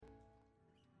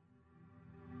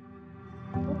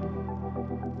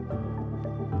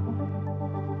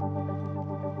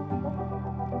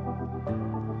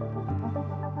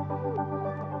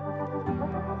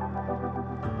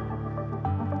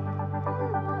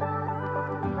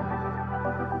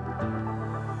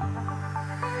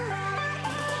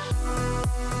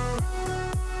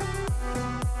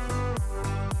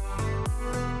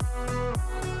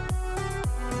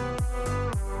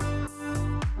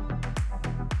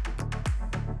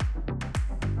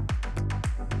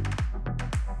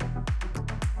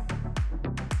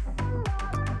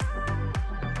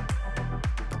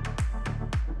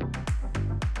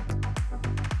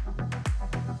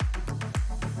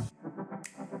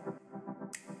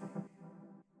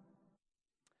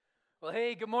Well,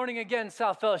 hey, good morning again,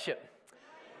 South Fellowship.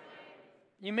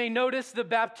 You may notice the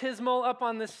baptismal up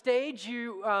on the stage.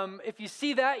 If you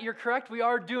see that, you're correct. We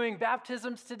are doing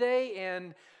baptisms today,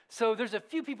 and so there's a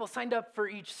few people signed up for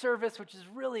each service, which is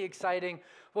really exciting.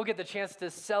 We'll get the chance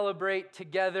to celebrate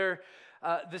together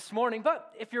this morning.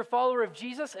 But if you're a follower of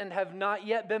Jesus and have not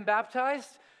yet been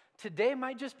baptized, today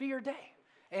might just be your day.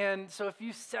 And so if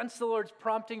you sense the Lord's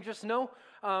prompting, just know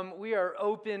we are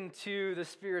open to the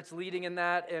Spirit's leading in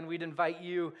that, and we'd invite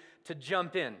you to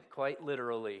jump in, quite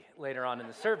literally, later on in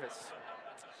the service.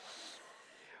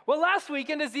 Well, last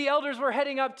weekend, as the elders were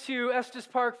heading up to Estes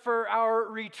Park for our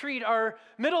retreat, our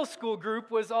middle school group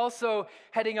was also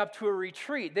heading up to a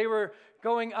retreat. They were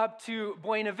going up to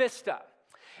Buena Vista.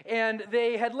 And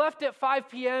they had left at 5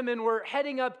 p.m. and were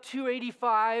heading up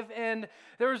 285, and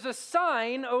there was a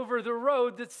sign over the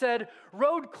road that said,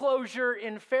 "Road closure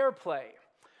in Fairplay,"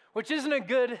 which isn't a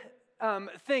good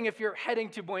thing if you're heading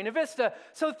to Buena Vista.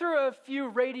 So through a few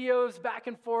radios back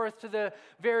and forth to the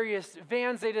various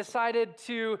vans, they decided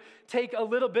to take a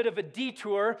little bit of a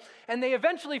detour, and they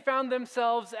eventually found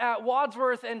themselves at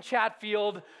Wadsworth and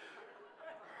Chatfield,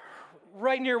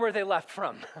 right near where they left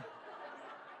from.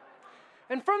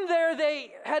 And from there,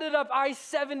 they headed up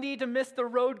I-70 to miss the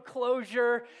road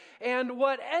closure. And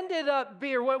what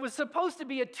was supposed to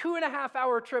be a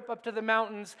 2.5-hour trip up to the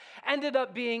mountains ended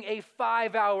up being a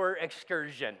 5-hour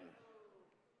excursion.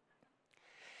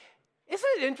 Isn't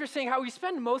it interesting how we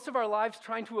spend most of our lives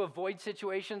trying to avoid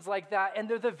situations like that, and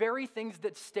they're the very things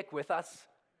that stick with us?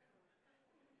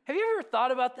 Have you ever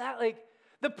thought about that?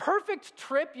 The perfect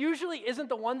trip usually isn't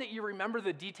the one that you remember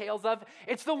the details of.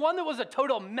 It's the one that was a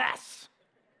total mess.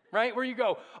 Right? Where you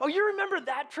go, oh, you remember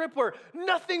that trip where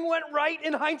nothing went right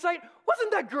in hindsight?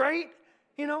 Wasn't that great?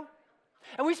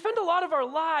 And we spend a lot of our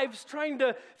lives trying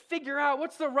to figure out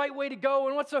what's the right way to go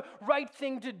and what's the right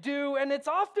thing to do. And it's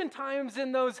oftentimes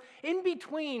in those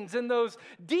in-betweens, in those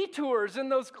detours, in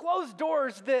those closed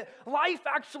doors that life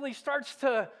actually starts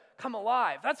to come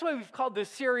alive. That's why we've called this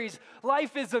series,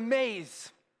 Life is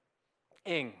Amazing.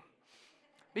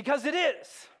 Because it is.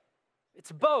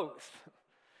 It's both.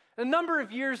 A number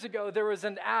of years ago, there was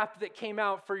an app that came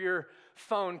out for your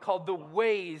phone called the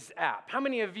Waze app. How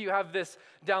many of you have this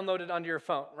downloaded onto your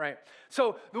phone, right?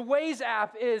 So the Waze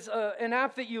app is an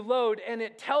app that you load, and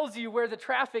it tells you where the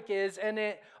traffic is, and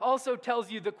it also tells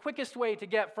you the quickest way to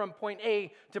get from point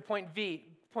A to point B,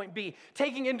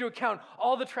 taking into account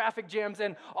all the traffic jams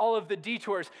and all of the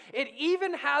detours. It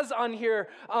even has on here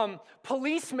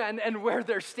policemen and where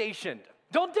they're stationed.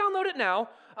 Don't download it now,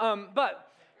 but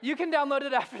you can download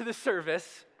it after the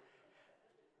service.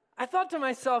 I thought to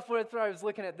myself after I was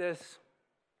looking at this,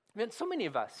 man, so many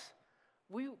of us,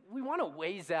 we want a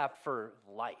Waze app for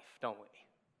life, don't we?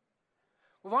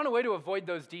 We want a way to avoid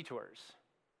those detours.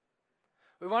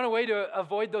 We want a way to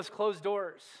avoid those closed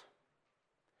doors.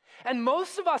 And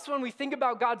most of us, when we think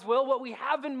about God's will, what we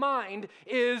have in mind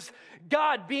is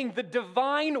God being the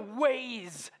divine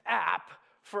Waze app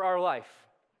for our life.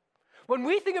 When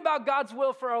we think about God's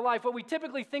will for our life, what we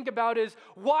typically think about is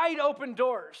wide open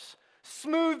doors,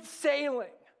 smooth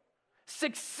sailing,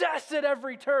 success at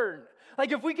every turn.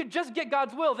 If we could just get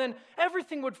God's will, then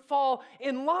everything would fall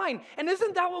in line. And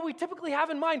isn't that what we typically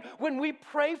have in mind when we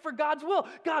pray for God's will?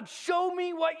 God, show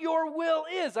me what your will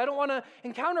is. I don't want to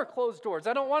encounter closed doors.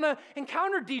 I don't want to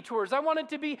encounter detours. I want it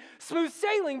to be smooth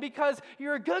sailing because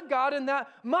you're a good God and that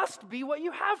must be what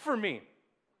you have for me.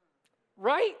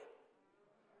 Right?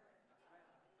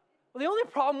 Well, the only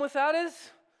problem with that is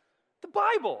the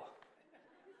Bible.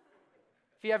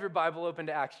 If you have your Bible open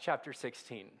to Acts chapter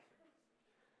 16.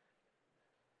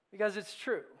 Because it's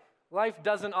true. Life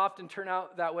doesn't often turn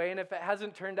out that way, and if it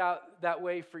hasn't turned out that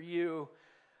way for you,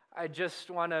 I just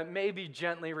want to maybe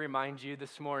gently remind you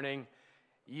this morning,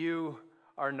 you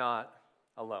are not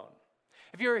alone.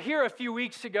 If you were here a few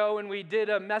weeks ago and we did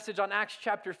a message on Acts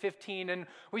chapter 15, and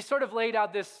we sort of laid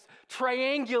out this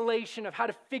triangulation of how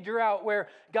to figure out where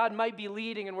God might be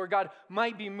leading and where God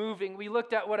might be moving, we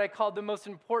looked at what I called the most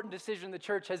important decision the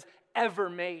church has ever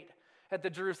made at the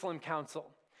Jerusalem Council.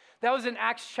 That was in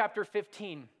Acts chapter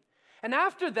 15. And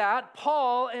after that,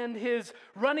 Paul and his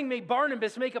running mate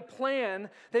Barnabas make a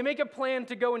plan. They make a plan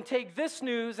to go and take this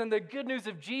news and the good news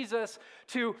of Jesus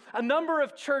to a number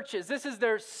of churches. This is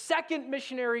their second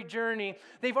missionary journey.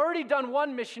 They've already done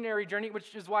one missionary journey,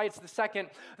 which is why it's the second.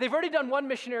 They've already done one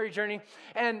missionary journey,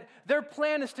 and their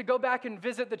plan is to go back and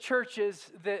visit the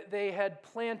churches that they had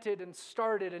planted and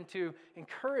started and to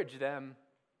encourage them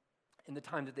in the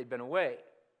time that they've been away.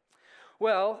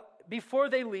 Well, before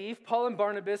they leave, Paul and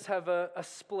Barnabas have a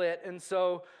split, and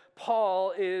so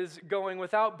Paul is going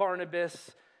without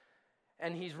Barnabas,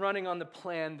 and he's running on the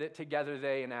plan that together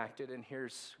they enacted, and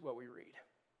here's what we read.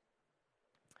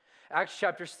 Acts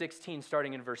chapter 16,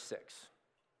 starting in verse 6.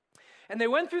 And they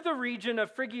went through the region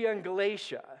of Phrygia and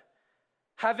Galatia,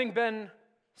 having been,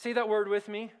 say that word with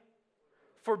me,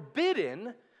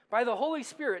 forbidden by the Holy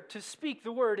Spirit to speak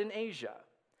the word in Asia.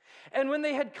 And when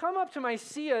they had come up to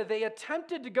Mysia, they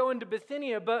attempted to go into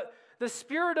Bithynia, but the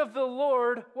Spirit of the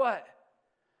Lord, what?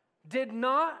 Did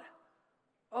not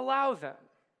allow them.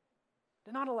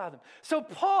 Did not allow them. So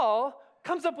Paul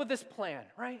comes up with this plan,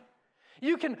 right?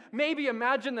 You can maybe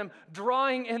imagine them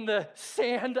drawing in the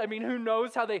sand. I mean, who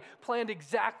knows how they planned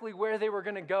exactly where they were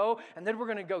going to go. And then we're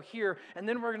going to go here, and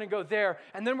then we're going to go there,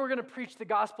 and then we're going to preach the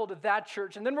gospel to that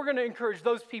church, and then we're going to encourage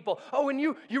those people. Oh, and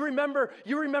you remember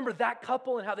that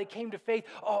couple and how they came to faith.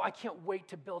 Oh, I can't wait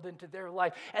to build into their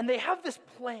life. And they have this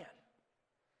plan.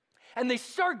 And they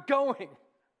start going.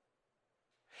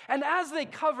 And as they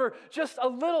cover just a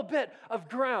little bit of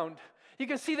ground, you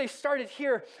can see they started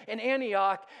here in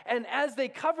Antioch, and as they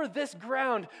cover this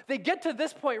ground, they get to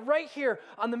this point right here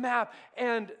on the map,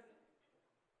 and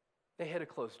they hit a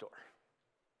closed door.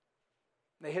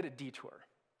 They hit a detour.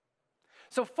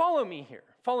 So follow me here.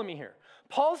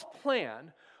 Paul's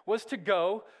plan was to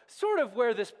go sort of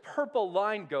where this purple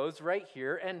line goes right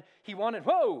here, and he wanted,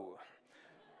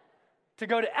 to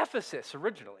go to Ephesus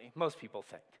originally, most people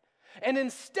think. And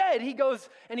instead, he goes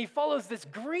and he follows this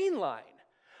green line.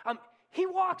 He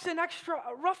walks an extra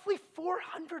roughly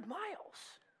 400 miles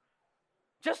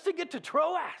just to get to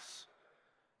Troas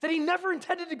that he never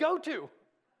intended to go to.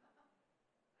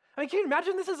 I mean, can you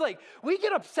imagine? This is like, we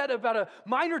get upset about a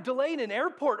minor delay in an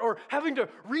airport or having to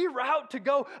reroute to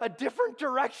go a different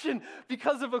direction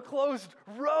because of a closed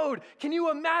road. Can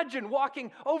you imagine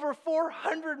walking over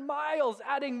 400 miles,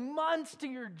 adding months to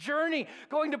your journey,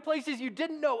 going to places you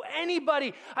didn't know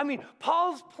anybody? I mean,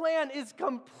 Paul's plan is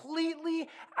completely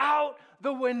out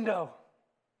the window.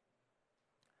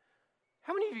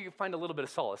 How many of you find a little bit of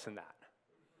solace in that?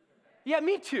 Yeah,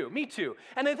 me too.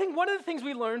 And I think one of the things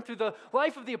we learned through the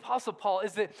life of the Apostle Paul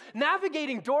is that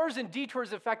navigating doors and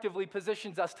detours effectively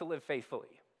positions us to live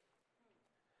faithfully.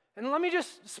 And let me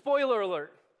just, spoiler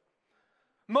alert,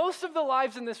 most of the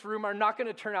lives in this room are not going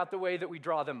to turn out the way that we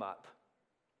draw them up.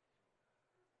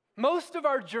 Most of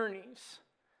our journeys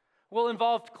will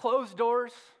involve closed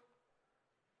doors.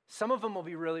 Some of them will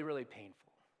be really, really painful.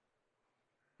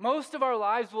 Most of our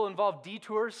lives will involve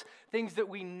detours, things that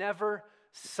we never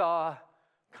saw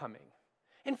coming.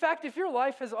 In fact, if your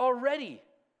life has already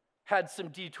had some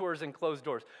detours and closed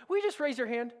doors, will you just raise your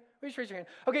hand?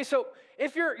 Okay, so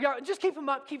if you're, just keep them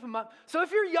up. So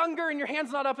if you're younger and your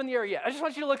hand's not up in the air yet, I just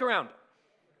want you to look around.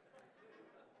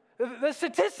 The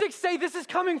statistics say this is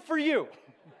coming for you.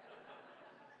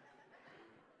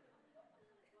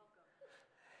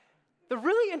 The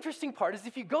really interesting part is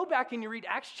if you go back and you read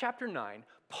Acts chapter 9,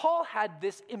 Paul had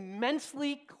this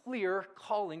immensely clear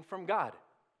calling from God.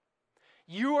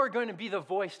 You are going to be the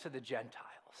voice to the Gentiles.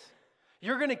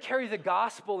 You're going to carry the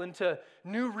gospel into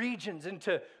new regions,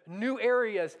 into new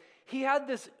areas. He had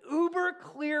this uber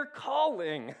clear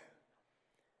calling.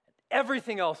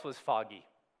 Everything else was foggy.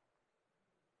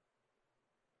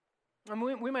 I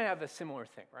mean, we might have a similar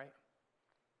thing, right?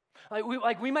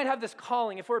 We might have this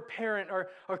calling. If we're a parent,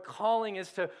 our calling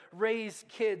is to raise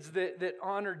kids that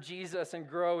honor Jesus and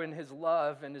grow in his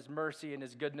love and his mercy and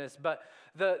his goodness. But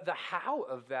the how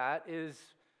of that is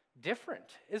different,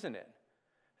 isn't it?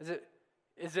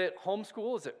 Is it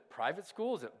homeschool? Is it private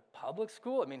school? Is it public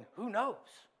school? I mean, who knows?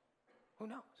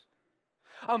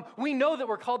 We know that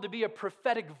we're called to be a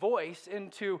prophetic voice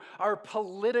into our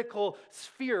political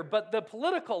sphere, but the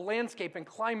political landscape and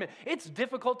climate, it's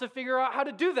difficult to figure out how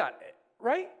to do that,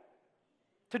 right?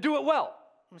 To do it well.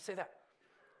 Let me say that.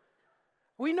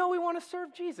 We know we want to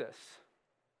serve Jesus,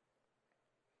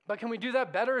 but can we do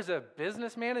that better as a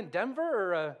businessman in Denver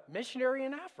or a missionary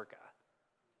in Africa?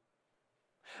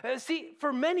 See,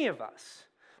 for many of us,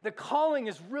 the calling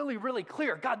is really, really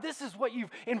clear. God, this is what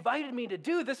you've invited me to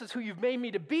do. This is who you've made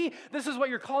me to be. This is what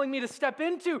you're calling me to step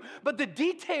into. But the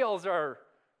details are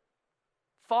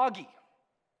foggy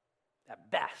at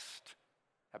best.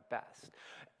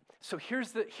 So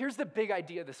here's the big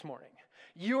idea this morning.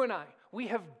 You and I, we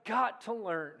have got to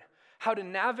learn how to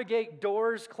navigate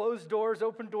doors, closed doors,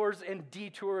 open doors, and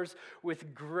detours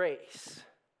with grace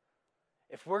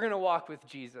if we're going to walk with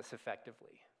Jesus effectively.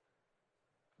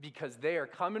 Because they are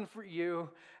coming for you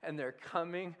and they're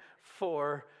coming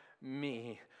for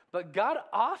me. But God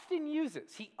often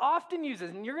uses,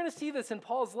 and you're going to see this in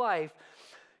Paul's life,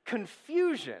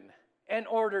 confusion in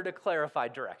order to clarify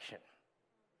direction.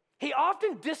 He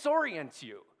often disorients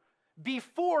you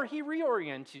before he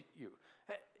reorients you.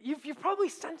 you've probably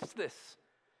sensed this,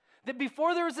 that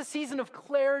before there was a season of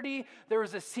clarity, there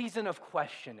was a season of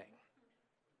questioning.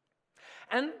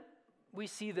 And we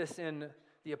see this in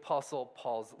the Apostle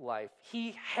Paul's life.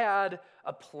 He had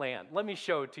a plan. Let me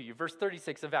show it to you. Verse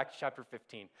 36 of Acts chapter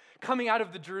 15. Coming out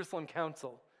of the Jerusalem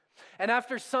council. And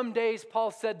after some days,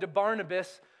 Paul said to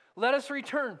Barnabas, "Let us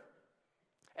return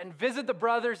and visit the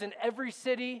brothers in every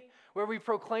city where we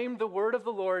proclaim the word of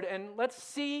the Lord, and let's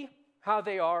see how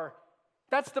they are."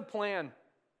 That's the plan.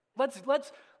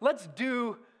 Let's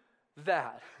do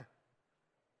that.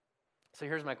 So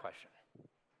here's my question.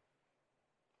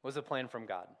 Was the plan from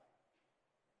God?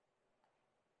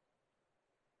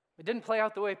 It didn't play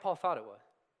out the way Paul thought it would.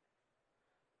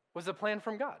 Was the plan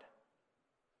from God?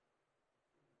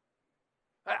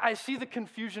 I see the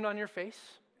confusion on your face.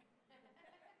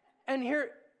 And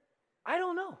here, I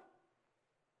don't know.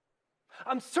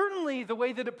 Certainly the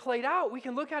way that it played out, we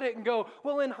can look at it and go,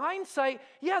 well, in hindsight,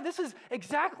 yeah, this is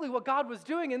exactly what God was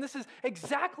doing, and this is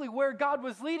exactly where God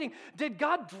was leading. Did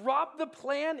God drop the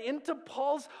plan into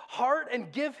Paul's heart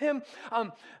and give him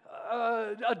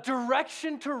a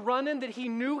direction to run in that he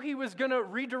knew he was going to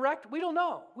redirect? We don't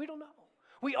know.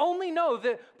 We only know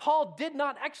that Paul did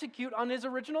not execute on his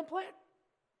original plan.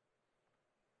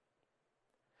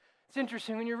 It's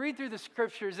interesting, when you read through the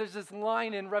scriptures, there's this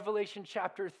line in Revelation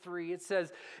chapter 3. It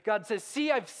says, God says,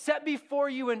 "See, I've set before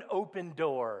you an open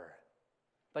door."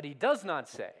 But he does not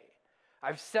say,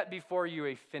 "I've set before you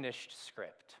a finished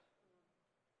script."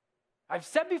 I've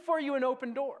set before you an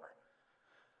open door.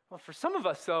 Well, for some of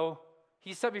us, though,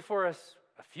 he set before us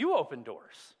a few open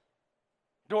doors.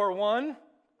 Door 1,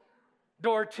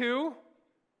 door 2,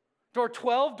 door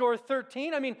 12, door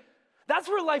 13. I mean, that's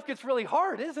where life gets really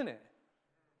hard, isn't it?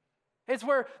 It's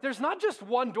where there's not just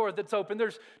one door that's open.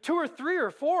 There's 2 or 3 or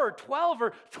 4 or 12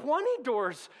 or 20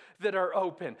 doors that are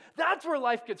open. That's where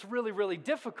life gets really, really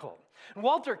difficult. And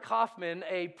Walter Kaufman,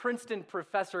 a Princeton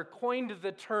professor, coined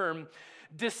the term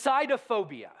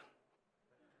decidophobia.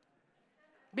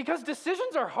 Because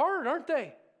decisions are hard, aren't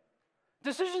they?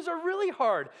 Decisions are really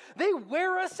hard. They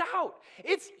wear us out.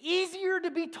 It's easier to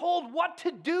be told what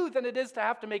to do than it is to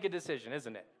have to make a decision,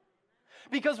 isn't it?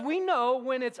 Because we know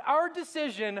when it's our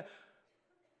decision,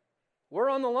 we're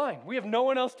on the line. We have no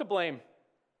one else to blame.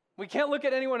 We can't look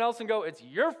at anyone else and go, "It's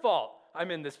your fault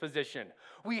I'm in this position."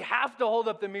 We have to hold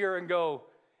up the mirror and go,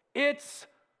 "It's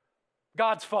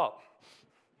God's fault."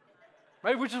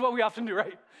 Right? Which is what we often do,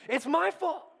 right? It's my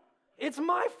fault. It's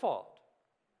my fault.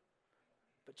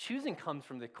 But choosing comes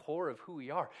from the core of who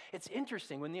we are. It's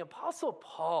interesting, when the Apostle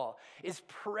Paul is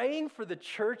praying for the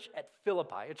church at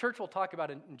Philippi, a church we'll talk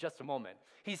about in just a moment,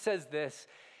 he says this,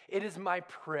 "It is my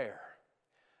prayer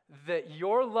that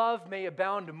your love may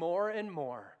abound more and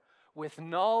more with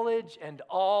knowledge and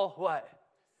all," what?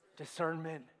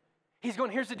 Discernment. He's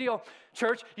going, here's the deal,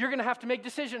 church, you're going to have to make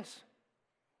decisions.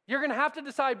 You're going to have to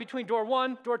decide between door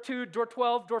 1, door 2, door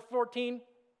 12, door 14.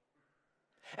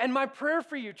 And my prayer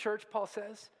for you, church, Paul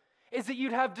says, is that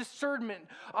you'd have discernment,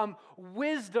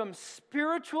 wisdom,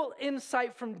 spiritual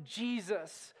insight from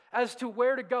Jesus as to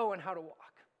where to go and how to walk.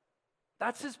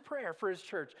 That's his prayer for his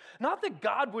church. Not that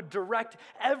God would direct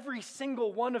every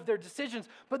single one of their decisions,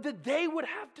 but that they would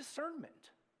have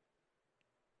discernment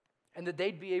and that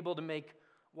they'd be able to make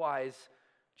wise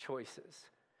choices.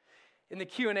 In the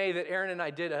Q&A that Aaron and I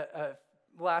did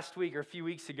last week or a few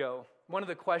weeks ago, one of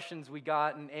the questions we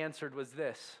got and answered was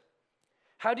this: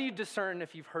 how do you discern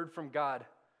if you've heard from God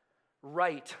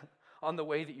right on the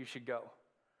way that you should go?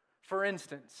 For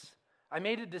instance, I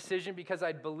made a decision because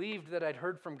I'd believed that I'd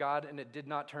heard from God and it did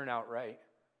not turn out right.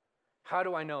 How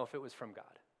do I know if it was from God?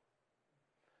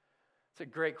 It's a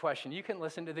great question. You can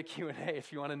listen to the Q&A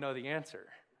if you want to know the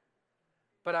answer.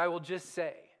 But I will just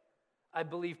say, I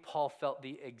believe Paul felt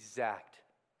the exact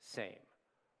same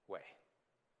way.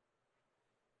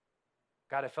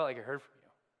 God, I felt like I heard from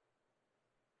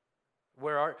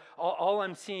you. All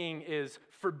I'm seeing is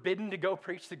forbidden to go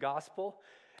preach the gospel,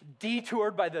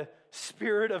 detoured by the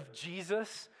Spirit of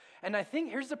Jesus. And I think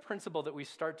here's the principle that we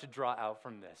start to draw out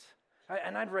from this.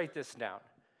 And I'd write this down.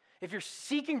 If you're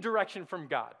seeking direction from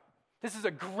God, this is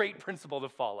a great principle to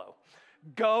follow.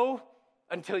 Go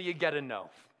until you get a no.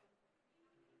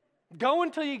 Go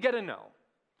until you get a no.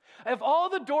 Of all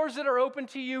the doors that are open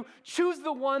to you, choose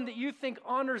the one that you think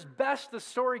honors best the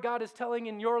story God is telling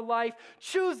in your life.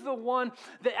 Choose the one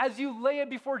that as you lay it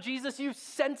before Jesus, you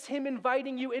sense him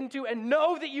inviting you into, and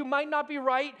know that you might not be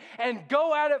right, and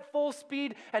go at it full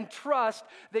speed and trust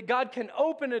that God can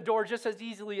open a door just as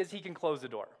easily as he can close a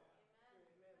door.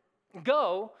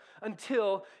 Go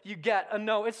until you get a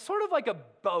no. It's sort of like a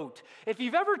boat. If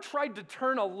you've ever tried to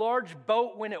turn a large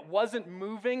boat when it wasn't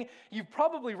moving, you've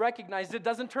probably recognized it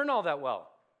doesn't turn all that well.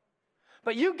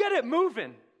 But you get it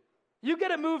moving. You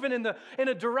get it moving in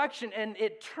a direction, and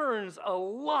it turns a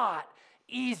lot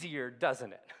easier,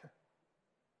 doesn't it?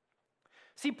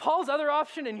 See, Paul's other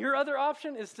option and your other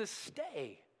option is to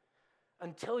stay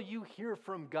until you hear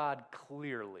from God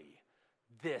clearly.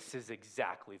 This is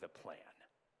exactly the plan.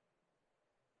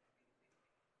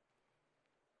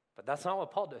 But that's not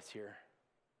what Paul does here.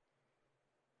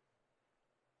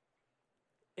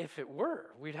 If it were,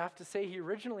 we'd have to say he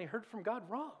originally heard from God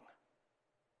wrong.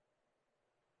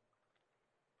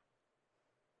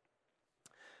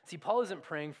 See, Paul isn't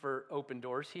praying for open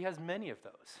doors. He has many of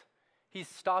those. He's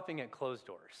stopping at closed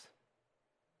doors.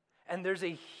 And there's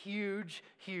a huge,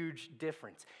 huge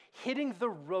difference. Hitting the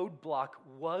roadblock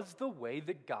was the way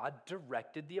that God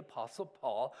directed the Apostle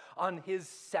Paul on his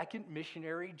second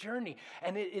missionary journey.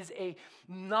 And it is a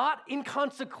not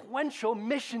inconsequential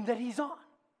mission that he's on.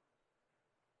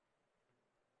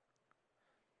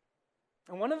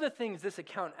 And one of the things this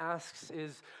account asks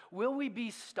is, will we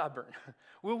be stubborn?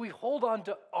 Will we hold on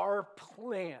to our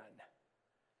plan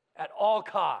at all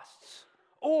costs?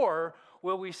 Or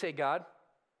will we say, God,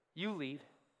 you lead,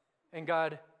 and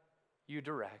God, you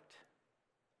direct?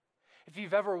 If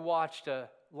you've ever watched a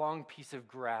long piece of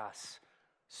grass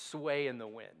sway in the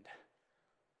wind,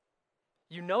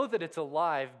 you know that it's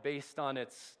alive based on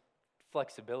its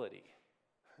flexibility.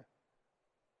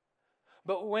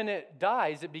 But when it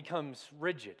dies, it becomes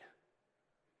rigid.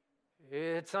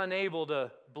 It's unable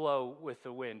to blow with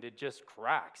the wind. It just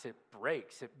cracks, it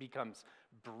breaks, it becomes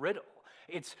brittle.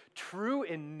 It's true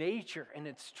in nature, and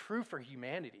it's true for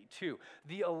humanity too.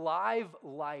 The alive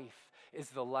life is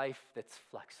the life that's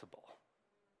flexible,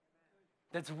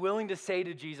 that's willing to say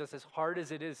to Jesus, as hard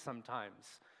as it is sometimes,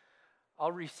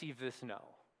 I'll receive this no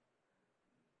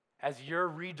as your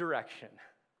redirection.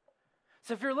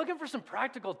 So if you're looking for some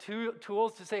practical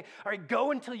tools to say, all right,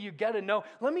 go until you get a no,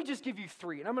 let me just give you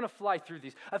 3, and I'm going to fly through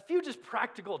these. A few just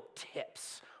practical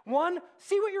tips. 1,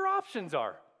 see what your options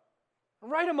are.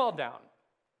 Write them all down.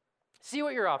 See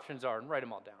what your options are and write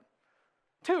them all down.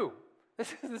 2,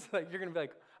 this is like, you're going to be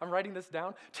like, I'm writing this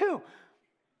down. 2,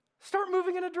 start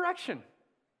moving in a direction.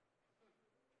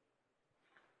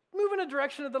 Move in a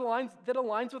direction that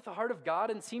aligns with the heart of God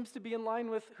and seems to be in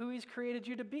line with who he's created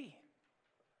you to be.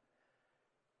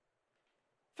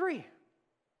 3,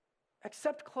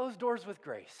 accept closed doors with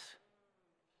grace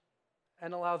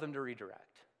and allow them to redirect.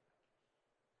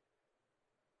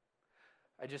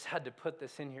 I just had to put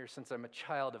this in here since I'm a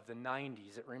child of the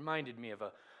 90s. It reminded me of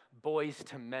a Boys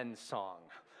to Men song.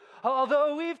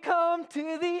 Although we've come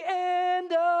to the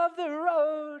end of the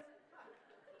road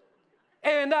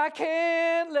and I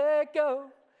can't let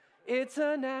go, it's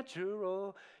a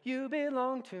natural, you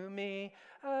belong to me,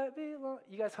 I belong.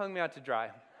 You guys hung me out to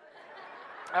dry.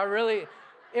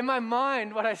 In my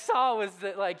mind, what I saw was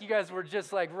that like you guys were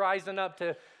just like rising up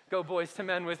to go Boys to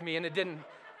Men with me, and it didn't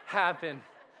happen.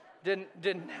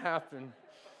 Didn't happen.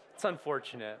 It's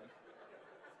unfortunate.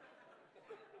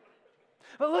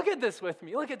 But look at this with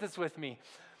me.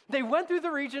 They went through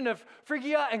the region of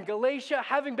Phrygia and Galatia,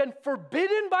 having been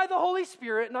forbidden by the Holy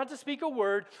Spirit not to speak a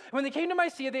word. When they came to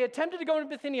Mysia, they attempted to go into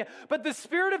Bithynia, but the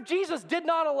Spirit of Jesus did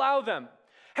not allow them.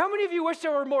 How many of you wish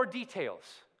there were more details?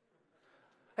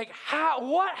 Like,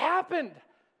 what happened?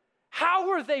 How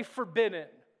were they forbidden?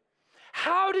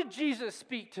 How did Jesus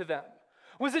speak to them?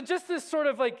 Was it just this sort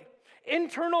of like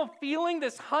internal feeling,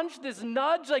 this hunch, this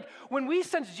nudge? Like when we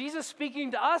sense Jesus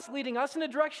speaking to us, leading us in a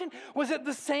direction, was it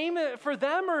the same for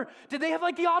them, or did they have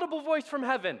like the audible voice from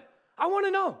heaven? I want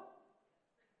to know.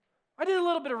 I did a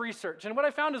little bit of research, and what I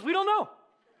found is we don't know.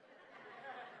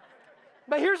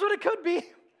 But here's what it could be.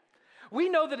 We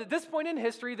know that at this point in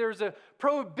history, there's a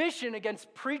prohibition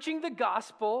against preaching the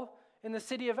gospel in the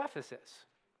city of Ephesus.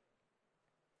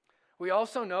 We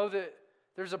also know that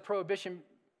there's a prohibition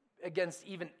against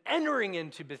even entering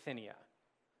into Bithynia.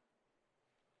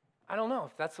 I don't know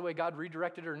if that's the way God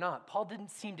redirected or not. Paul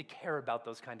didn't seem to care about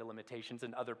those kind of limitations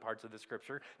in other parts of the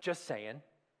scripture, just saying.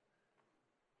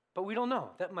 But we don't know.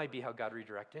 That might be how God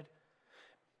redirected.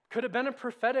 Could have been a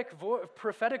prophetic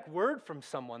word from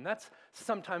someone. That's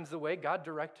sometimes the way God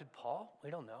directed Paul.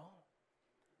 We don't know.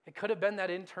 It could have been that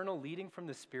internal leading from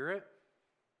the Spirit.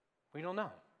 We don't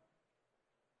know.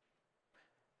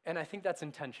 And I think that's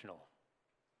intentional.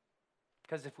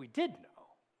 Because if we did know,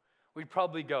 we'd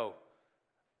probably go,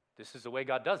 this is the way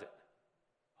God does it.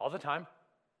 All the time,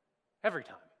 every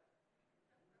time.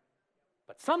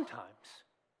 But sometimes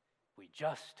we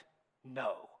just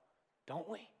know, don't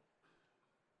we?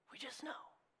 We just know.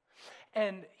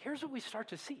 And here's what we start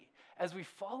to see as we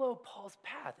follow Paul's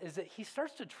path is that he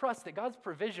starts to trust that God's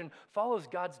provision follows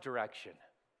God's direction.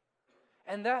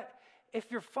 And that if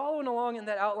you're following along in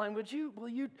that outline, will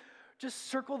you just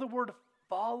circle the word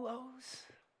follows?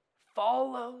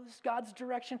 Follows God's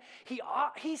direction. He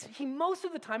most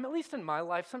of the time, at least in my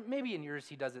life, maybe in yours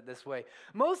he does it this way.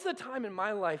 Most of the time in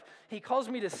my life, he calls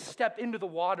me to step into the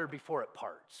water before it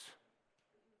parts.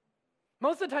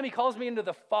 Most of the time he calls me into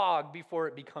the fog before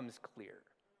it becomes clear.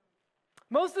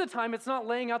 Most of the time, it's not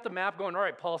laying out the map going, all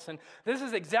right, Paulson, this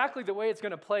is exactly the way it's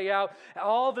going to play out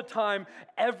all the time,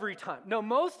 every time. No,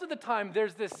 most of the time,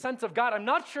 there's this sense of, God, I'm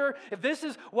not sure if this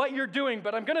is what you're doing,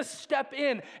 but I'm going to step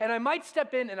in, and I might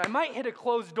step in, and I might hit a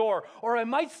closed door, or I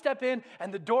might step in,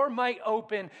 and the door might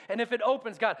open, and if it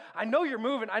opens, God, I know you're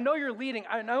moving, I know you're leading,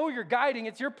 I know you're guiding.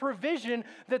 It's your provision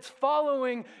that's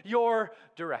following your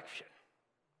direction.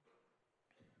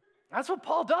 That's what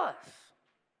Paul does.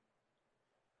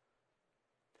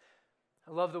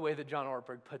 I love the way that John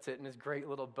Ortberg puts it in his great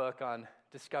little book on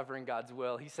discovering God's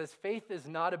will. He says, faith is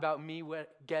not about me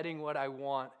getting what I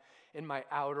want in my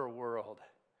outer world.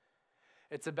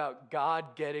 It's about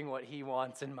God getting what he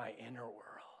wants in my inner world.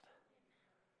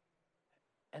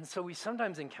 And so we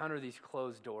sometimes encounter these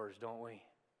closed doors, don't we?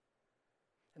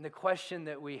 And the question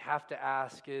that we have to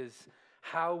ask is,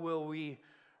 how will we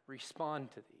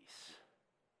respond to these?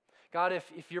 God,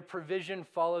 if your provision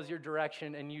follows your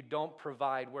direction and you don't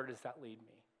provide, where does that lead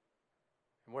me?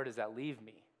 And where does that leave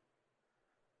me?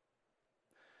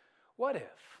 What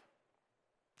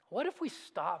if we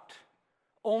stopped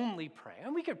only praying?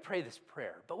 And we could pray this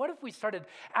prayer, but what if we started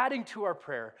adding to our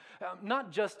prayer,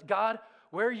 not just, God,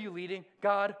 where are you leading?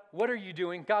 God, what are you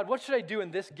doing? God, what should I do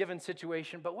in this given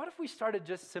situation? But what if we started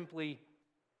just simply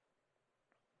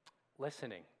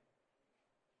listening?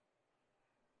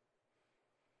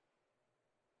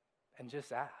 And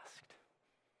just asked,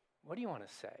 what do you want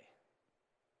to say?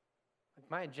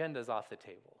 Like, my agenda's off the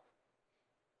table.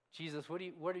 Jesus, what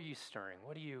are you stirring?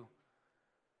 What do you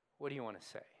want to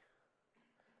say?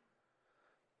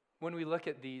 When we look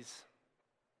at these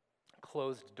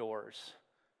closed doors,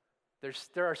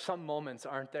 there are some moments,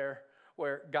 aren't there,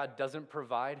 where God doesn't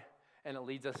provide and it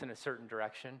leads us in a certain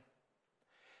direction.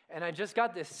 And I just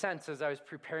got this sense as I was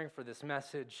preparing for this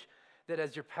message that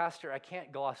as your pastor, I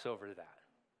can't gloss over that.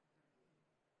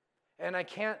 And I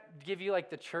can't give you like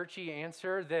the churchy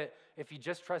answer that if you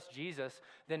just trust Jesus,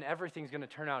 then everything's going to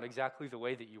turn out exactly the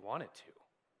way that you want it to.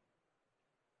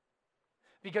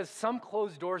 Because some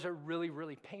closed doors are really,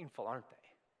 really painful, aren't they?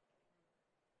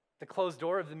 The closed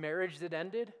door of the marriage that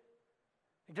ended,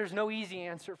 there's no easy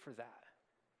answer for that.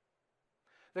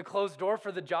 The closed door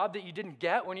for the job that you didn't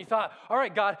get when you thought, all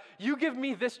right, God, you give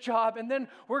me this job, and then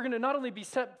we're going to not only be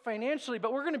set financially,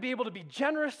 but we're going to be able to be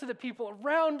generous to the people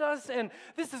around us, and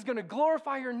this is going to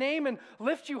glorify your name and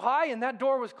lift you high, and that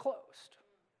door was closed.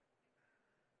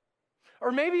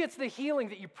 Or maybe it's the healing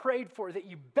that you prayed for, that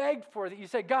you begged for, that you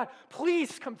said, God,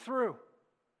 please come through.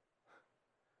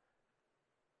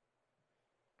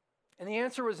 And the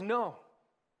answer was no.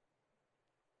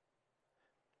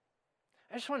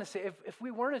 I just want to say, if we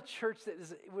weren't a church that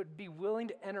would be willing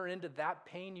to enter into that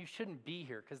pain, you shouldn't be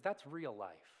here, because that's real life.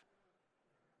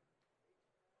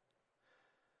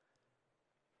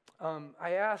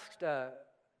 I asked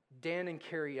Dan and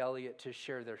Carrie Elliott to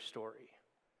share their story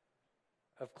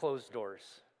of closed doors.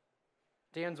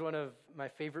 Dan's one of my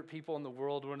favorite people in the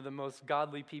world, one of the most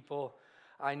godly people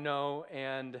I know,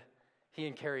 and he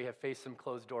and Carrie have faced some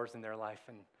closed doors in their life,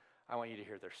 and I want you to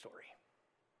hear their story.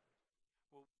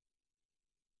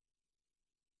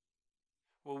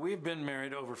 Well, we've been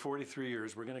married over 43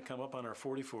 years. We're going to come up on our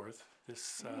 44th this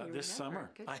summer.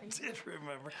 I did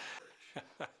remember.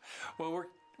 Well,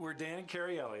 we're Dan and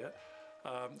Carrie Elliott.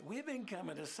 We've been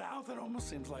coming to South. It almost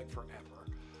seems like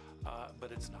forever,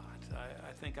 but it's not.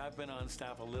 I think I've been on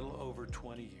staff a little over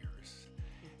 20 years.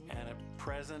 Mm-hmm. And at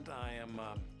present, I am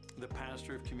the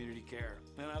pastor of community care,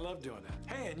 and I love doing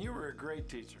that. Hey, and you were a great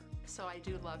teacher. So I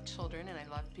do love children, and I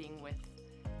love being with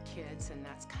kids, and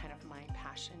that's kind of my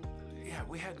passion. Yeah,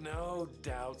 we had no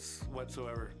doubts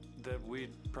whatsoever that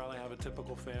we'd probably have a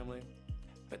typical family.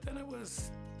 But then it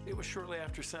was shortly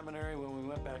after seminary when we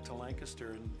went back to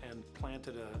Lancaster and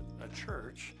planted a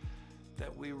church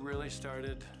that we really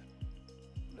started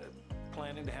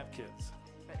planning to have kids.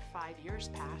 But 5 years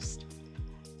passed,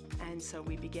 and so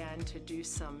we began to do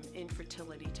some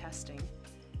infertility testing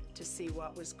to see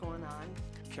what was going on.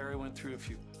 Carrie went through a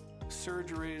few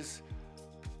surgeries.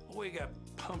 We got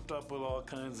pumped up with all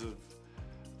kinds of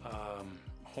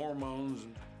hormones,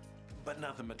 but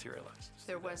nothing materialized.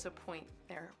 There was a point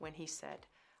there when he said,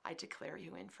 I declare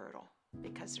you infertile.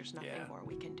 because there's nothing Yeah. more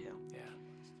we can do. Yeah.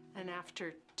 And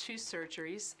after 2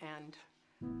 surgeries and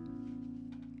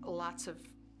lots of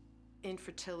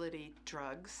infertility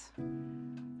drugs,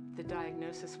 the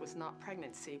diagnosis was not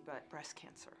pregnancy, but breast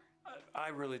cancer. I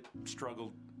really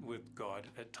struggled with God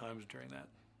at times during that.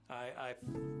 I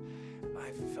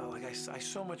felt like I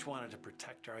so much wanted to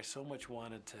protect her. I so much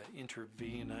wanted to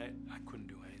intervene. I couldn't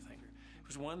do anything. It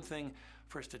was one thing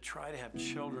for us to try to have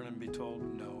children and be told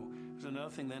no. It was another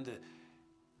thing then to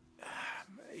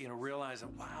realize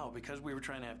that, wow, because we were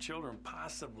trying to have children,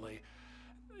 possibly,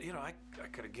 I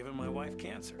could have given my wife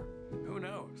cancer. Who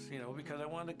knows? Because I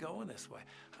wanted to go in this way.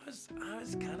 I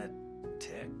was kind of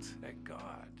ticked at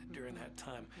God during that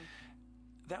time.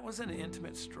 That was an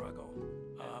intimate struggle.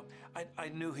 I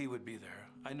knew he would be there.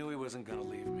 I knew he wasn't going to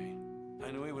leave me.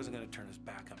 I knew he wasn't going to turn his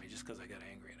back on me just because I got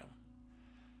angry at him.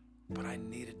 But I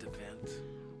needed to vent.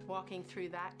 Walking through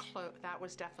that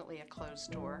was definitely a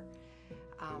closed door.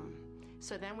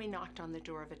 So then we knocked on the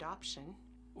door of adoption.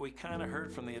 We kind of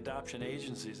heard from the adoption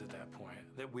agencies at that point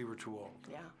that we were too old.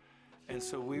 Yeah. And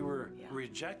so we were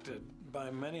rejected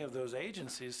by many of those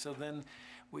agencies. So then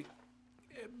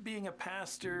being a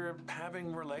pastor,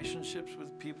 having relationships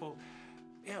with people,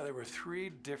 there were 3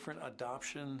 different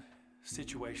adoption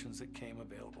situations that came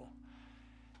available.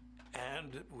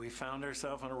 And we found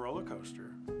ourselves on a roller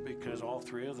coaster because all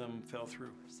 3 of them fell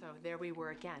through. So there we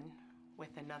were again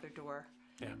with another door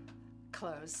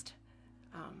closed.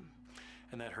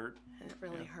 And that hurt. And it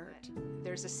really hurt.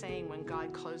 There's a saying, when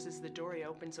God closes the door, he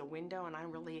opens a window, and I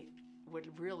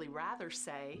would really rather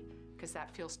say, because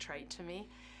that feels trite to me,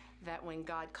 that when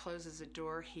God closes a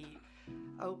door, he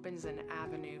opens an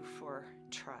avenue for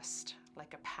trust,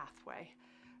 like a pathway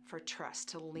for trust,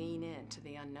 to lean into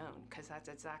the unknown, because that's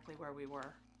exactly where we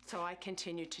were. So I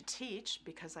continued to teach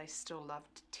because I still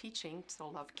loved teaching,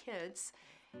 still love kids.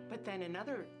 But then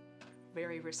another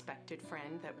very respected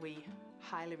friend that we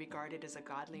highly regarded as a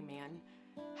godly man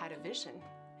had a vision,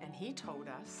 and he told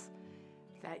us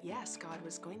that yes, God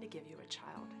was going to give you a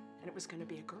child, and it was going to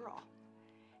be a girl.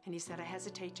 And he said, I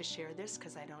hesitate to share this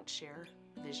because I don't share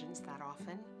visions that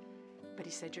often, but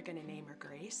he said, you're going to name her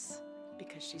Grace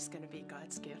because she's going to be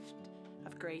God's gift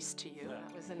of grace to you.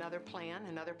 That was another plan,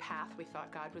 another path we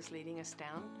thought God was leading us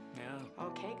down. Yeah.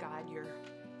 Okay, God,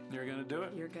 you're going to do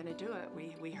it. You're going to do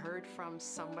it. We heard from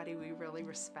somebody we really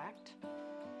respect.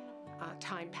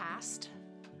 Time passed,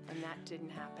 and that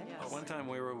didn't happen. One time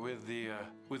we were with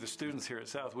the students here at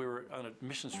South. We were on a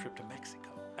missions trip to Mexico,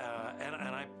 and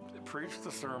I preached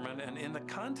the sermon. And in the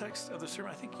context of the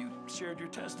sermon, I think you shared your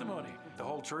testimony. The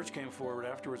whole church came forward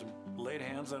afterwards and laid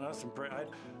hands on us and prayed.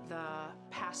 The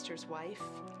pastor's wife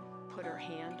put her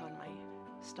hand on my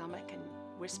stomach and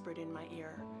whispered in my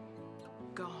ear,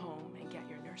 "Go home and get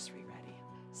your nursery ready."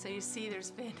 So you see,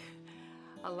 there's been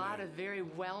a lot of very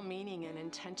well-meaning and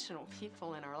intentional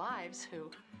people in our lives who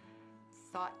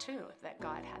thought too that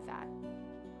God had that,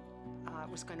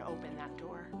 was going to open that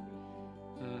door.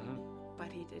 Mm-hmm.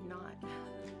 But he did not.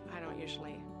 I don't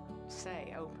usually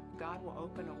say, oh, God will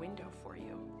open a window for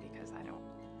you, because I don't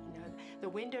know. The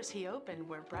windows he opened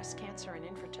were breast cancer and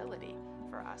infertility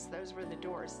for us. Those were the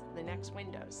doors, the next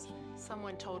windows.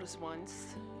 Someone told us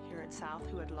once here at South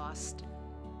who had lost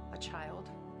a child,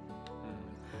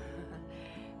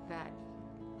 that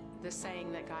the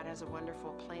saying that God has a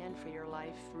wonderful plan for your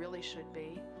life really should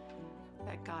be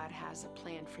that God has a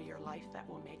plan for your life that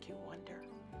will make you wonder.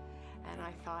 And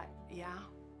I thought, yeah,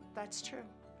 that's true.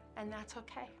 And that's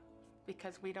okay,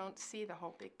 because we don't see the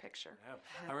whole big picture.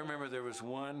 Yeah. I remember there was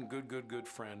one good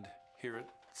friend here at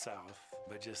South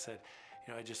that just said,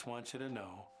 I just want you to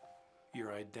know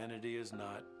your identity is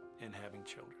not in having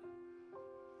children.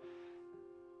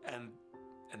 And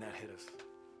that hit us.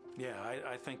 Yeah,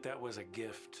 I think that was a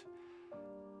gift,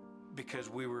 because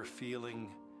we were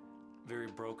feeling very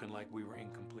broken, like we were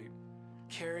incomplete.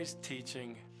 Carrie's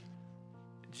teaching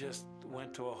just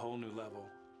went to a whole new level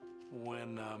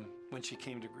when she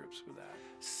came to grips with that.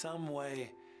 Some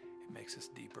way it makes us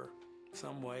deeper.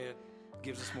 Some way it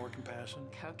gives us more compassion.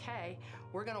 Okay,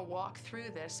 we're going to walk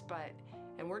through this,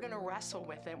 and we're going to wrestle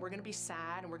with it. We're going to be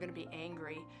sad and we're going to be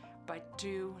angry, but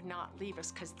do not leave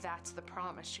us, because that's the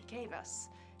promise you gave us.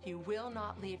 You will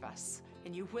not leave us,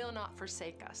 and you will not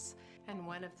forsake us. And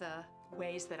one of the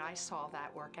ways that I saw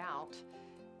that work out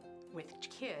with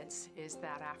kids is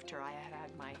that after I had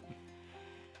had my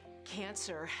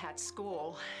cancer at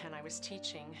school and I was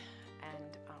teaching,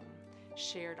 and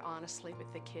shared honestly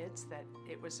with the kids that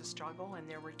it was a struggle and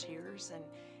there were tears, and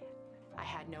I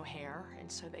had no hair,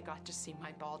 and so they got to see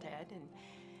my bald head. And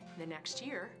the next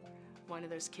year, one of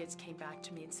those kids came back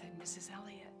to me and said, Mrs.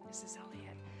 Elliott,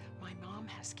 my mom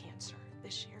has cancer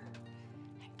this year.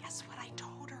 guess what I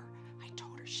told her? I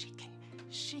told her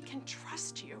she can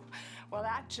trust you. Well,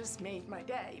 that just made my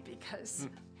day because,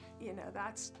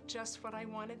 that's just what I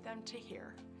wanted them to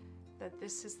hear, that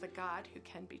this is the God who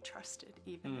can be trusted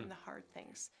even in the hard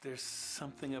things. There's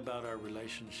something about our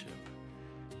relationship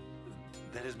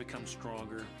that has become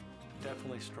stronger,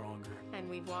 definitely stronger. And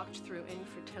we walked through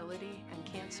infertility and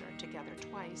cancer together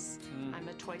twice. I'm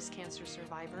a twice cancer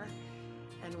survivor,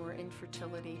 and we're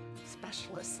infertility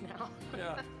specialists now.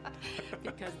 Yeah.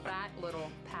 Because that little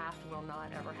path will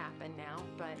not ever happen now,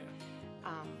 but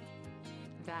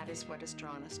that is what has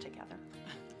drawn us together.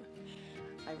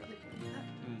 I really believe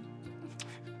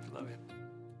that. Love it.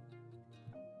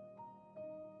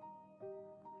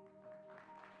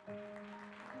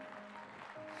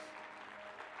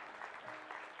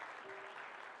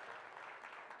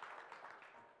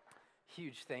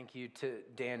 Huge thank you to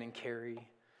Dan and Carrie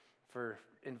for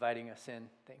inviting us in.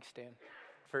 Thanks, Dan.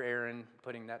 For Aaron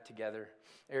putting that together.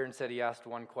 Aaron said he asked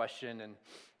one question, and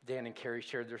Dan and Carrie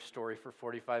shared their story for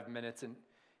 45 minutes, and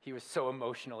he was so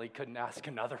emotional he couldn't ask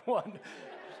another one.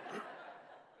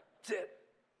 That's it.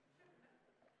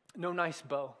 No nice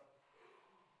bow.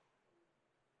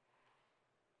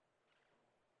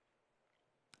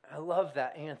 I love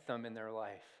that anthem in their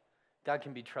life. God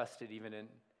can be trusted even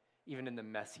in the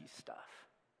messy stuff.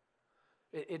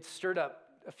 It stirred up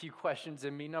a few questions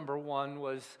in me. Number one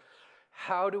was,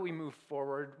 how do we move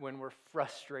forward when we're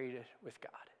frustrated with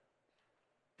God?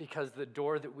 Because the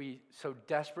door that we so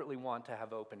desperately want to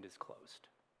have opened is closed.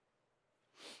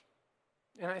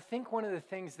 And I think one of the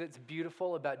things that's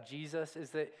beautiful about Jesus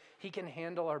is that he can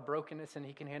handle our brokenness and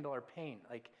he can handle our pain.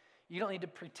 Like, you don't need to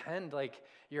pretend like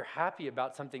you're happy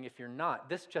about something if you're not.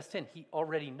 This just in, he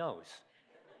already knows.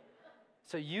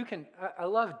 So you can, I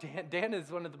love Dan. Dan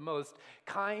is one of the most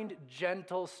kind,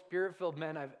 gentle, spirit-filled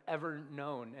men I've ever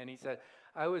known. And he said,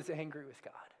 I was angry with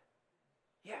God.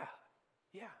 Yeah.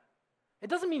 It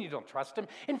doesn't mean you don't trust him.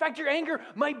 In fact, your anger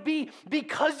might be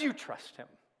because you trust him.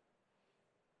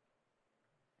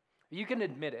 You can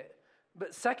admit it.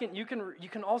 But second, you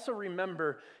can also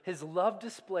remember his love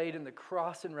displayed in the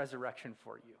cross and resurrection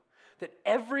for you. That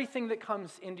everything that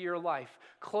comes into your life,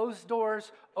 closed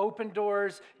doors, open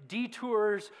doors,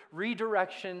 detours,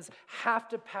 redirections, have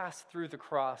to pass through the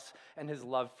cross and his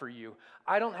love for you.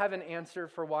 I don't have an answer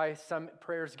for why some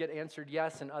prayers get answered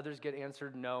yes and others get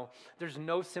answered no. There's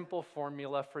no simple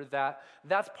formula for that.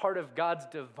 That's part of God's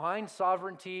divine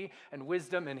sovereignty and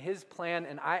wisdom and his plan,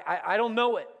 and I don't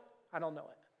know it. I don't know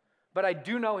it. But I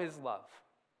do know his love.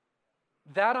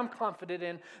 That I'm confident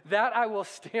in. That I will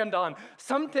stand on.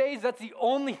 Some days that's the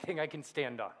only thing I can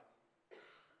stand on.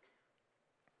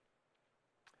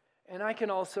 And I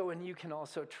can also, and you can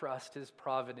also trust his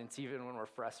providence even when we're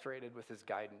frustrated with his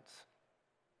guidance.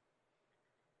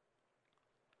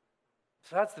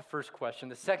 So that's the first question.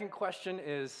 The second question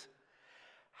is,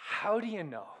 how do you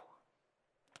know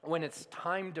when it's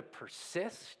time to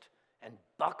persist and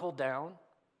buckle down?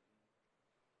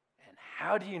 And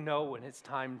how do you know when it's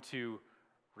time to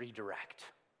redirect?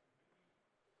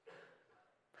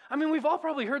 I mean, we've all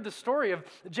probably heard the story of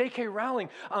J.K. Rowling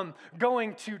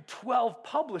going to 12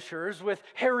 publishers with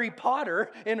Harry Potter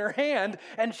in her hand,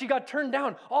 and she got turned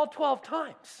down all 12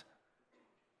 times.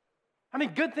 I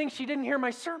mean, good thing she didn't hear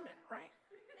my sermon, right?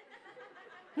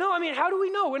 No, I mean, how do we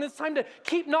know when it's time to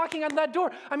keep knocking on that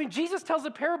door? I mean, Jesus tells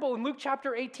a parable in Luke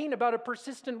chapter 18 about a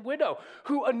persistent widow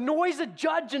who annoys a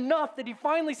judge enough that he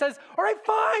finally says, all right,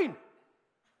 fine,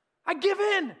 I give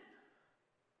in.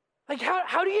 Like,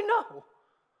 how do you know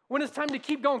when it's time to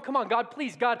keep going? Come on, God,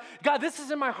 please, God, this is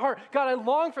in my heart. God, I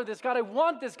long for this. God, I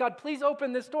want this. God, please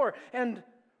open this door. And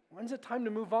when's it time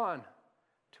to move on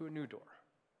to a new door?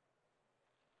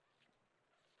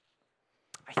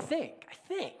 I think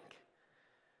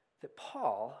that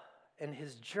Paul and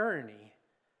his journey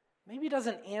maybe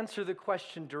doesn't answer the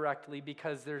question directly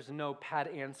because there's no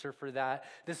pat answer for that.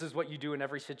 This is what you do in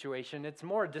every situation. It's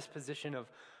more a disposition of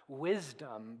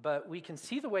wisdom, but we can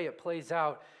see the way it plays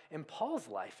out in Paul's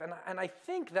life. And I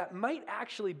think that might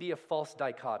actually be a false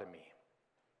dichotomy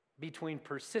between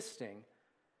persisting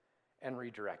and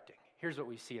redirecting. Here's what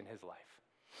we see in his life.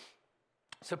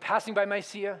 So passing by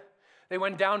Mysia, they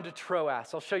went down to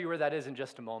Troas. I'll show you where that is in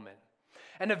just a moment.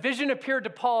 And a vision appeared to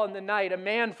Paul in the night. A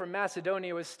man from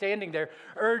Macedonia was standing there,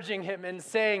 urging him and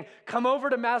saying, come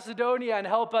over to Macedonia and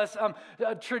help us.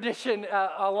 A tradition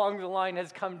along the line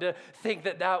has come to think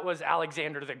that was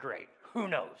Alexander the Great. Who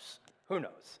knows?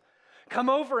 Come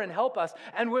over and help us.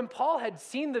 And when Paul had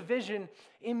seen the vision,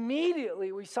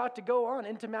 immediately we sought to go on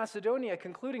into Macedonia,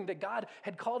 concluding that God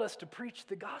had called us to preach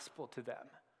the gospel to them.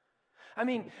 I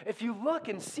mean, if you look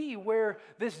and see where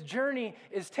this journey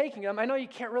is taking them, I know you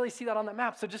can't really see that on the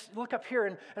map, so just look up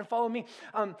here and follow me.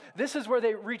 This is where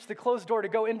they reach the closed door to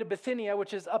go into Bithynia,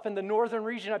 which is up in the northern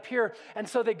region up here. And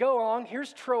so they go along.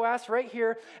 Here's Troas right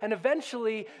here. And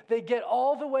eventually they get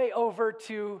all the way over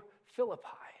to Philippi.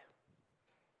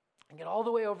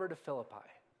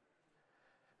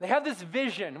 They have this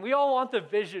vision. We all want the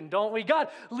vision, don't we? God,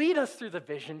 lead us through the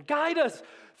vision. Guide us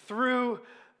through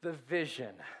the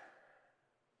vision.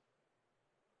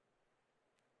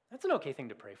 That's an okay thing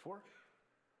to pray for.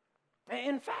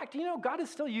 In fact, God is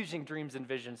still using dreams and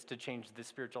visions to change the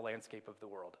spiritual landscape of the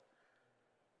world.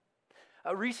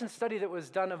 A recent study that was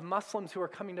done of Muslims who are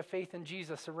coming to faith in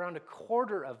Jesus, around a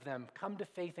quarter of them come to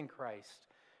faith in Christ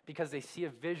because they see a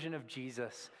vision of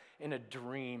Jesus in a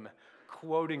dream,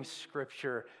 quoting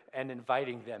scripture and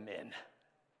inviting them in.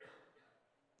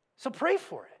 So pray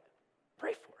for it.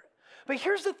 But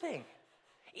here's the thing.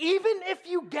 Even if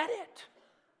you get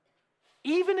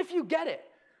it,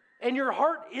 and your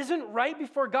heart isn't right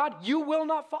before God, you will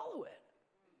not follow it.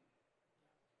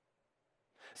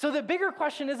 So the bigger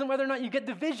question isn't whether or not you get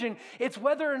the vision, it's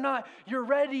whether or not you're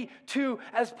ready to,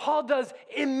 as Paul does,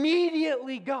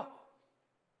 immediately go.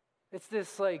 It's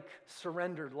this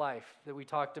surrendered life that we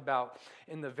talked about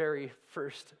in the very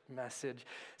first message.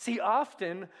 See,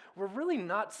 often we're really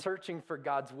not searching for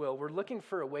God's will. We're looking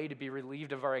for a way to be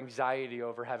relieved of our anxiety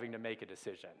over having to make a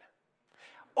decision.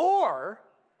 Or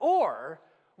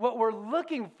what we're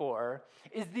looking for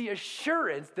is the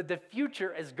assurance that the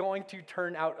future is going to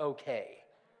turn out okay.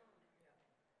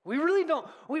 We really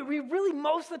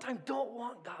most of the time don't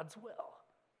want God's will.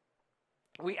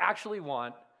 We actually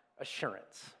want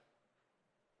assurance.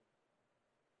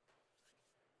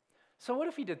 So what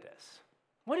if he did this?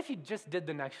 What if he just did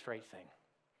the next right thing?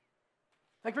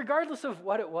 Regardless of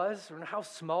what it was or how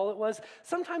small it was,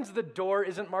 sometimes the door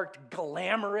isn't marked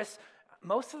glamorous.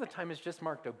 Most of the time it's just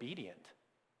marked obedient.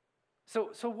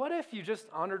 So what if you just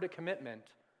honored a commitment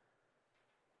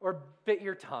or bit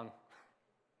your tongue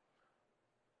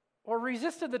or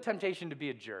resisted the temptation to be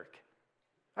a jerk?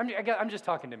 I'm just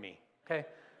talking to me, okay?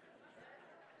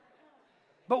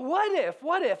 But what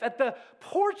if at the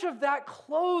porch of that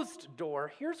closed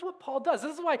door, here's what Paul does.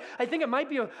 This is why I think it might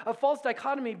be a false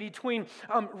dichotomy between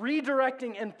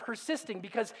redirecting and persisting,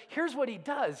 because here's what he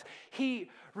does. He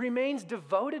remains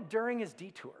devoted during his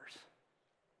detours.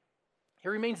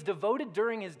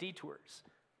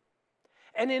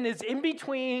 And in his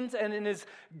in-betweens and in his,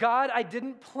 God, I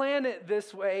didn't plan it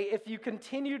this way, if you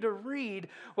continue to read,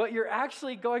 what you're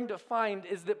actually going to find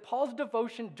is that Paul's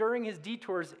devotion during his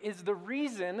detours is the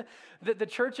reason that the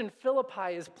church in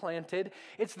Philippi is planted.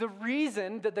 It's the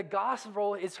reason that the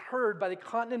gospel is heard by the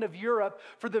continent of Europe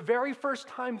for the very first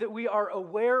time that we are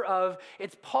aware of.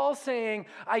 It's Paul saying,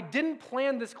 I didn't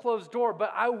plan this closed door,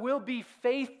 but I will be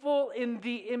faithful in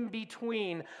the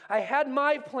in-between. I had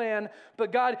my plan,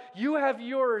 but God, you have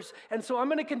yours, and so I'm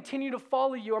going to continue to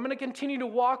follow you. I'm going to continue to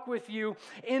walk with you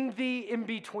in the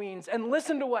in-betweens. And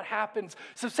listen to what happens.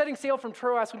 So setting sail from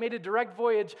Troas, we made a direct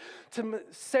voyage to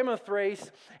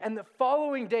Samothrace, and the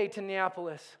following day to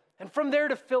Neapolis. And from there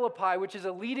to Philippi, which is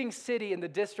a leading city in the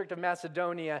district of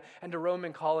Macedonia and a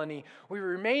Roman colony. We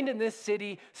remained in this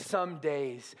city some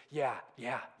days. Yeah.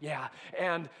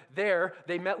 And there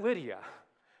they met Lydia.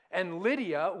 And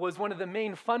Lydia was one of the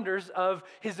main funders of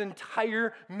his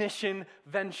entire mission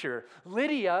venture.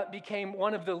 Lydia became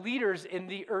one of the leaders in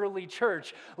the early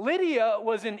church. Lydia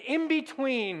was an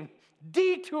in-between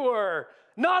detour,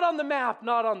 not on the map,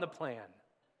 not on the plan.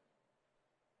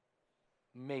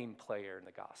 Main player in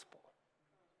the gospel.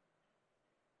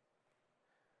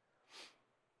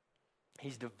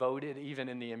 He's devoted even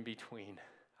in the in-between.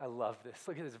 I love this.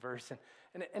 Look at this verse.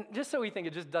 And just so we think,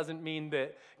 it just doesn't mean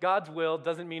that God's will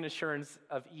doesn't mean assurance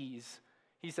of ease.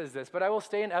 He says this, but I will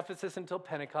stay in Ephesus until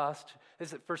Pentecost.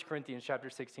 This is 1 Corinthians chapter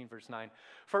 16, verse 9.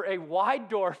 For a wide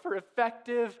door for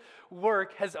effective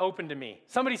work has opened to me.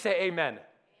 Somebody say amen.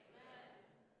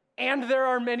 And there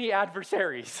are many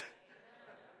adversaries.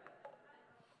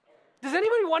 Does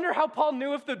anybody wonder how Paul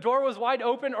knew if the door was wide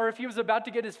open or if he was about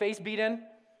to get his face beat in?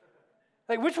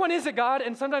 Which one is it, God?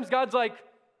 And sometimes God's like,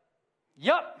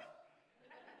 yup.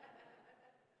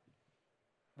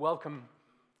 Welcome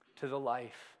to the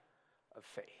life of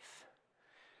faith.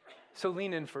 So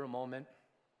lean in for a moment.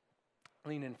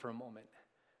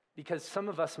 Because some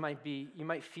of us you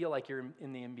might feel like you're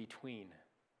in the in-between.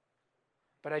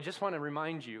 But I just want to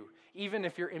remind you, even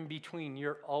if you're in between,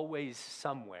 you're always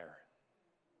somewhere.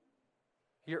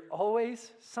 You're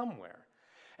always somewhere.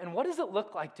 And what does it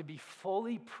look like to be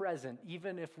fully present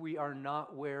even if we are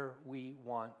not where we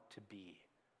want to be?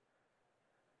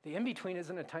 The in-between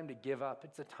isn't a time to give up.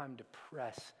 It's a time to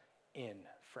press in,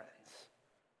 friends.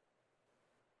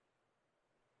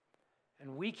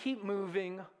 And we keep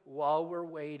moving while we're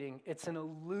waiting. It's an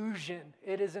illusion.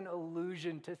 It is an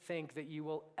illusion to think that you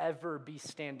will ever be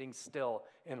standing still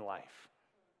in life.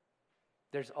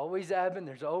 There's always ebb and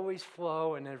there's always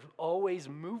flow and there's always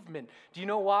movement. Do you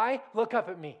know why? Look up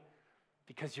at me.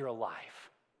 Because you're alive.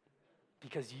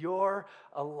 Because you're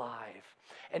alive.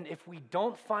 And if we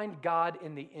don't find God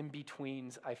in the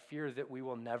in-betweens, I fear that we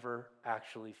will never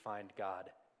actually find God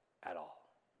at all.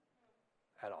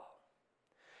 At all.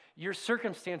 Your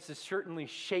circumstances certainly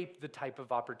shape the type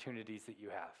of opportunities that you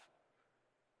have.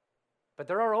 But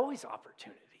there are always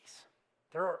opportunities.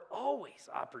 There are always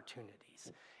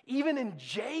opportunities. Even in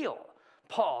jail,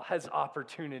 Paul has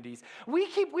opportunities. We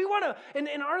want to,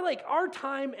 in our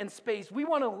time and space, we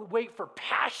want to wait for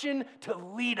passion to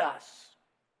lead us.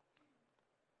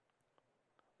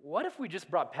 What if we just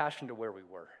brought passion to where we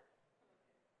were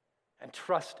and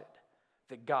trusted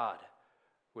that God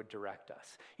would direct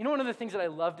us? You know, one of the things that I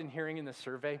loved in hearing in the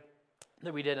survey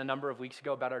that we did a number of weeks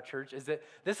ago about our church is that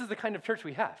this is the kind of church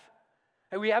we have.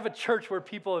 And we have a church where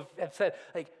people have said,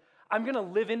 I'm going to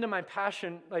live into my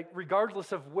passion,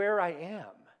 regardless of where I am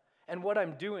and what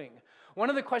I'm doing. One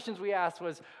of the questions we asked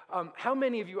was, how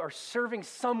many of you are serving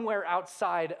somewhere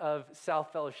outside of South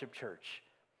Fellowship Church?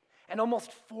 And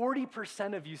almost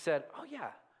 40% of you said, oh yeah,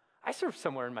 I serve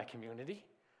somewhere in my community.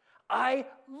 I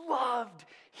loved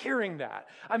hearing that.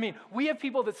 I mean, we have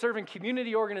people that serve in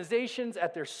community organizations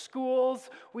at their schools.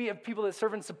 We have people that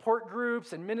serve in support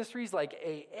groups and ministries like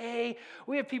AA.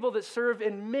 We have people that serve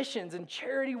in missions and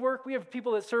charity work. We have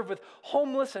people that serve with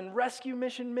homeless and rescue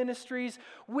mission ministries,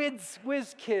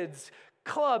 Whiz Kids,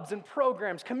 clubs and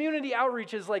programs, community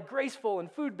outreaches like Graceful and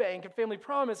Food Bank and Family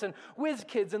Promise and Whiz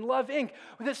Kids and Love Inc.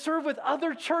 that serve with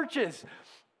other churches.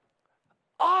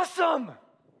 Awesome!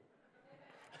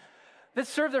 That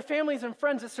serve their families and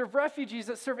friends, that serve refugees,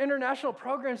 that serve international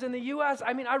programs in the U.S.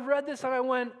 I mean, I read this and I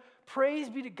went, praise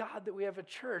be to God that we have a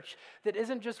church that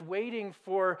isn't just waiting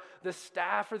for the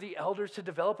staff or the elders to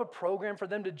develop a program for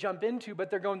them to jump into,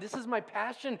 but they're going, this is my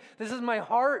passion, this is my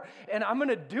heart, and I'm going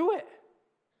to do it.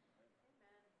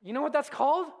 You know what that's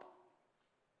called?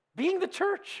 Being the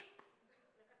church.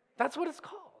 That's what it's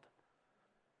called.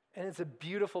 And it's a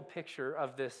beautiful picture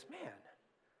of this, man.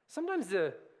 Sometimes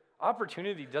the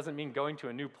opportunity doesn't mean going to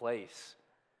a new place.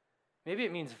 Maybe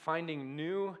it means finding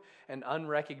new and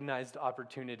unrecognized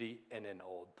opportunity in an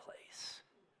old place.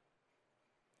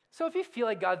 So if you feel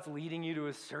like God's leading you to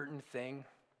a certain thing,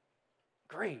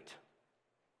 great.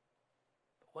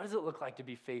 But what does it look like to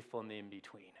be faithful in the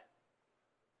in-between?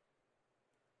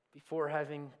 Before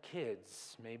having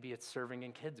kids, maybe it's serving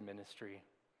in kids ministry.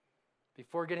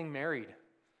 Before getting married,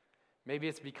 maybe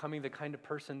it's becoming the kind of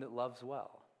person that loves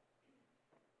well.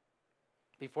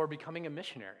 Before becoming a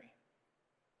missionary,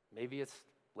 maybe it's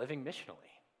living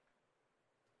missionally.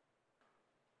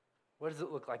 What does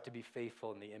it look like to be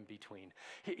faithful in the in-between?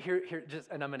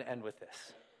 And I'm going to end with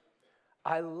this.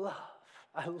 I love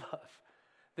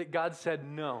that God said,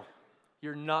 no,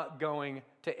 you're not going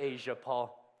to Asia,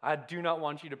 Paul. I do not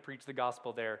want you to preach the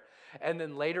gospel there. And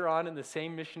then later on in the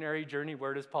same missionary journey,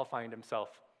 where does Paul find himself?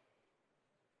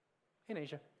 In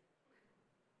Asia.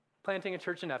 Planting a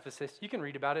church in Ephesus. You can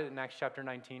read about it in Acts chapter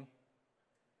 19.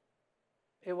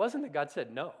 It wasn't that God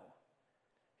said no.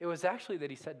 It was actually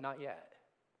that he said not yet.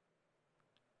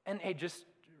 And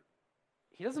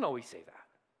he doesn't always say that.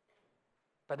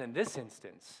 But in this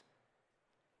instance,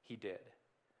 he did.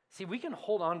 See, we can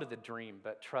hold on to the dream,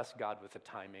 but trust God with the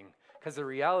timing. Because the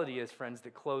reality is, friends,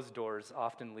 that closed doors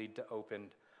often lead to opened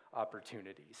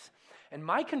opportunities. And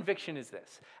my conviction is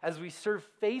this: as we serve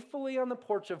faithfully on the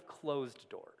porch of closed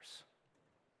doors,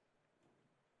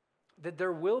 that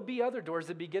there will be other doors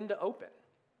that begin to open.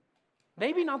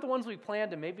 Maybe not the ones we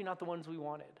planned and maybe not the ones we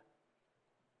wanted.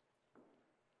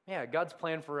 Yeah, God's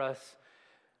plan for us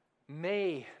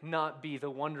may not be the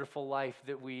wonderful life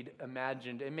that we'd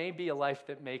imagined. It may be a life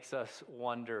that makes us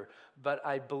wonder, but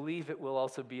I believe it will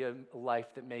also be a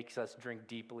life that makes us drink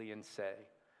deeply and say,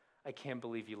 I can't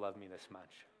believe you love me this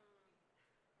much.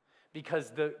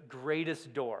 Because the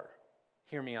greatest door,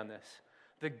 hear me on this,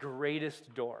 the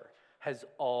greatest door has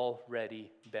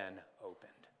already been opened.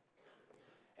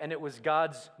 And it was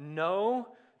God's no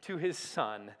to his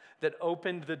son that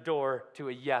opened the door to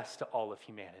a yes to all of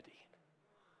humanity.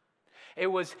 It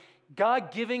was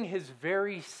God giving his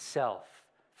very self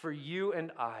for you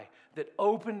and I that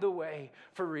opened the way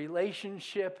for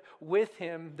relationship with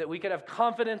him, that we could have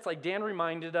confidence, like Dan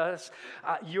reminded us,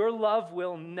 your love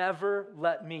will never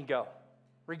let me go.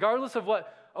 Regardless of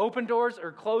what open doors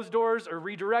or closed doors or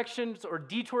redirections or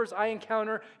detours I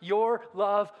encounter, your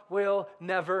love will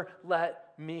never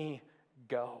let me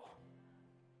go.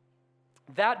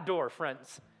 That door,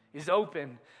 friends, is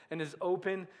open and is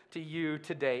open to you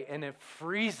today. And it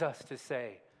frees us to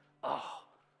say, oh,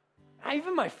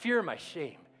 even my fear and my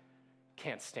shame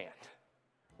can't stand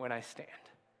when I stand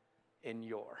in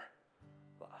your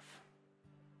love.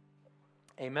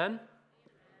 Amen?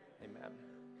 Amen.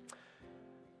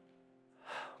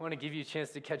 I want to give you a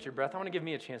chance to catch your breath. I want to give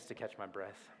me a chance to catch my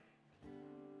breath.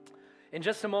 In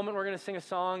just a moment, we're going to sing a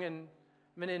song, and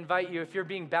I'm going to invite you, if you're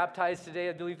being baptized today,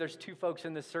 I believe there's 2 folks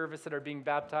in this service that are being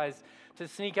baptized, to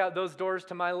sneak out those doors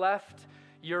to my left,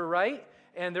 your right,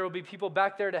 and there will be people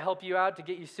back there to help you out, to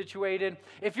get you situated.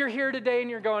 If you're here today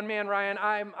and you're going, man, Ryan,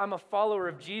 I'm a follower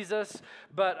of Jesus,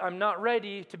 but I'm not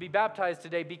ready to be baptized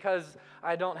today because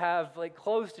I don't have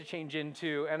clothes to change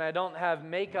into, and I don't have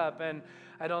makeup, and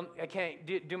I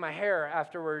can't do my hair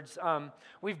afterwards.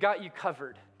 We've got you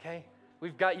covered, okay?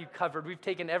 We've got you covered. We've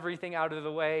taken everything out of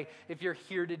the way. If you're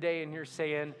here today and you're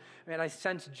saying, man, I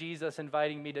sense Jesus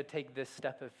inviting me to take this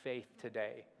step of faith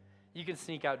today, you can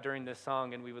sneak out during this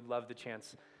song, and we would love the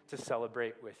chance to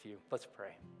celebrate with you. Let's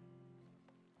pray.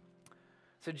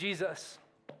 So Jesus,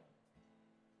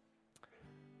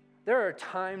 there are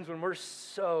times when we're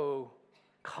so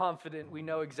confident we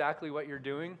know exactly what you're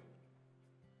doing,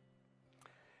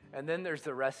 and then there's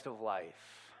the rest of life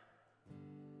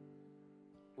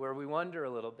where we wonder a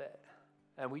little bit,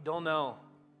 and we don't know.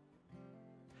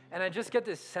 And I just get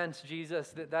this sense,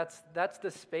 Jesus, that's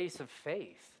the space of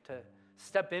faith, to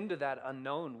step into that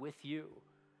unknown with you,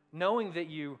 knowing that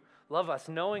you love us,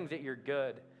 knowing that you're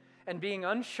good, and being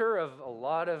unsure of a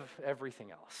lot of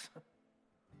everything else.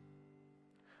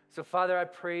 So, Father, I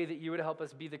pray that you would help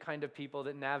us be the kind of people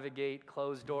that navigate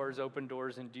closed doors, open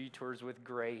doors, and detours with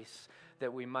grace,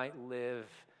 that we might live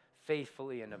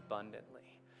faithfully and abundantly.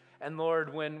 And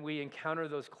Lord, when we encounter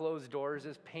those closed doors,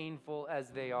 as painful as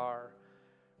they are,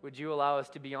 would you allow us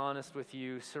to be honest with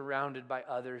you, surrounded by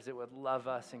others that would love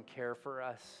us and care for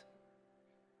us,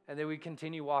 and that we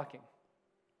continue walking,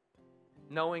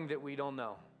 knowing that we don't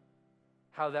know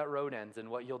how that road ends and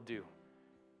what you'll do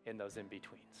in those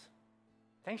in-betweens.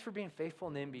 Thanks for being faithful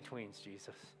in the in-betweens,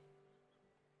 Jesus.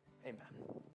 Amen.